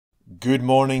Good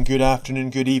morning, good afternoon,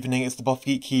 good evening, it's the Buff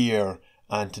Geek here,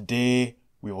 and today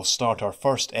we will start our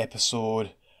first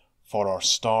episode for our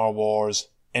Star Wars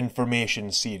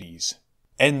information series.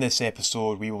 In this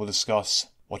episode we will discuss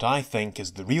what I think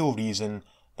is the real reason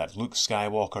that Luke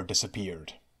Skywalker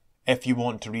disappeared. If you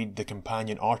want to read the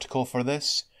companion article for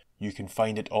this, you can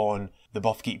find it on the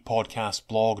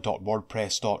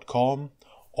buffgeekpodcastblog.wordpress.com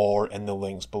or in the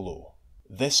links below.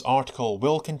 This article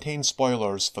will contain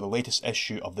spoilers for the latest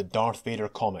issue of the Darth Vader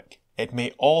comic. It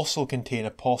may also contain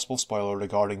a possible spoiler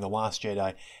regarding The Last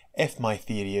Jedi if my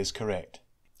theory is correct.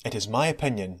 It is my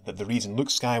opinion that the reason Luke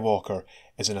Skywalker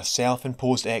is in a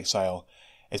self-imposed exile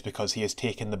is because he has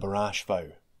taken the Barash vow.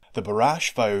 The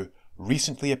Barash vow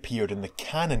recently appeared in the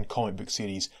canon comic book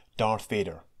series Darth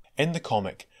Vader. In the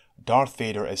comic, Darth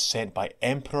Vader is sent by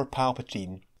Emperor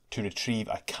Palpatine to retrieve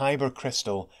a Kyber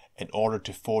crystal in order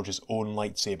to forge his own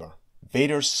lightsaber.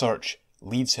 Vader's search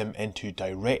leads him into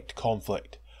direct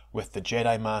conflict with the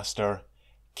Jedi Master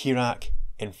Kirak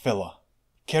Infila.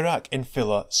 Kirak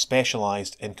Infila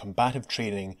specialised in combative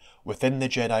training within the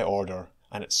Jedi Order,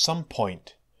 and at some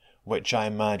point, which I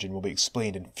imagine will be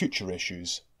explained in future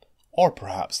issues, or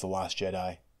perhaps The Last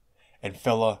Jedi,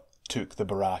 Infila took the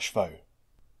Barash vow.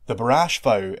 The Barash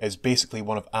vow is basically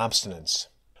one of abstinence.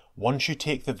 Once you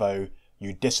take the vow,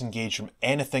 you disengage from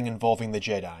anything involving the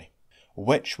Jedi,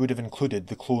 which would have included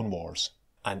the Clone Wars,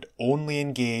 and only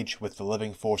engage with the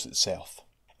living force itself.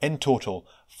 In total,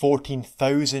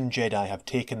 14,000 Jedi have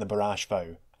taken the Barash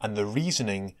vow, and the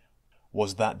reasoning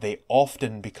was that they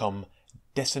often become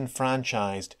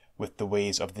disenfranchised with the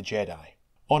ways of the Jedi.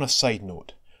 On a side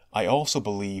note, I also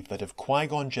believe that if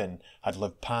Qui-Gon Jinn had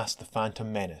lived past the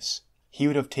Phantom Menace, he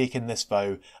would have taken this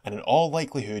vow and in all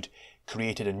likelihood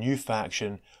created a new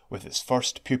faction with its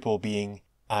first pupil being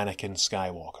Anakin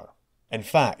Skywalker. In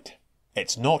fact,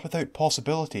 it's not without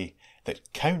possibility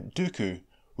that Count Dooku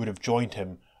would have joined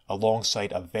him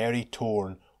alongside a very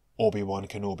torn Obi-Wan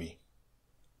Kenobi.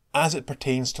 As it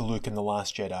pertains to Luke in The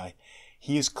Last Jedi,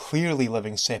 he is clearly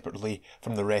living separately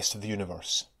from the rest of the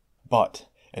universe. But,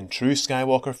 in true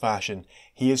Skywalker fashion,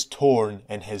 he is torn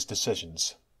in his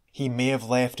decisions. He may have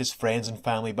left his friends and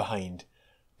family behind,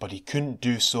 but he couldn't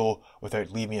do so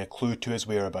without leaving a clue to his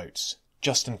whereabouts,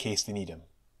 just in case they need him.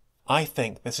 I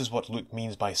think this is what Luke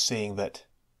means by saying that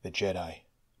the Jedi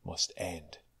must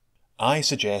end. I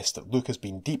suggest that Luke has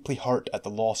been deeply hurt at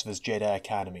the loss of his Jedi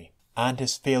Academy, and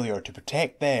his failure to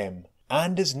protect them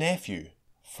and his nephew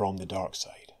from the dark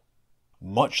side.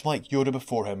 Much like Yoda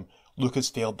before him, Luke has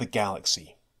failed the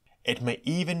galaxy. It may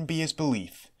even be his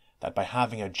belief that by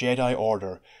having a Jedi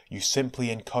Order, you simply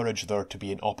encourage there to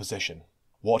be an opposition.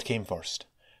 What came first?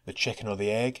 The chicken or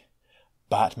the egg?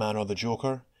 Batman or the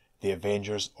Joker? The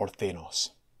Avengers or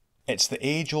Thanos? It's the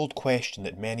age-old question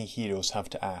that many heroes have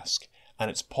to ask,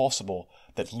 and it's possible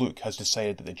that Luke has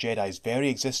decided that the Jedi's very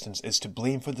existence is to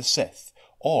blame for the Sith,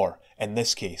 or, in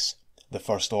this case, the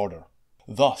First Order.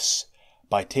 Thus,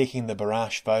 by taking the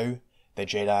Barash vow, the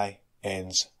Jedi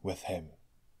ends with him.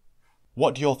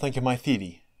 What do you all think of my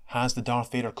theory? Has the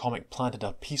Darth Vader comic planted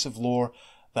a piece of lore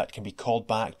that can be called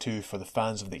back to for the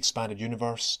fans of the expanded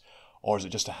universe, or is it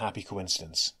just a happy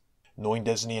coincidence? Knowing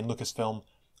Disney and Lucasfilm,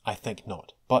 I think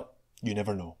not, but you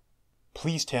never know.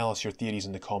 Please tell us your theories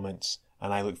in the comments,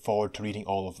 and I look forward to reading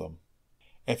all of them.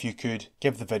 If you could,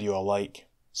 give the video a like,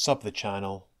 sub the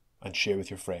channel, and share with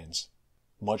your friends.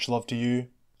 Much love to you,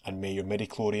 and may your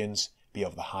midichlorians be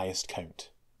of the highest count.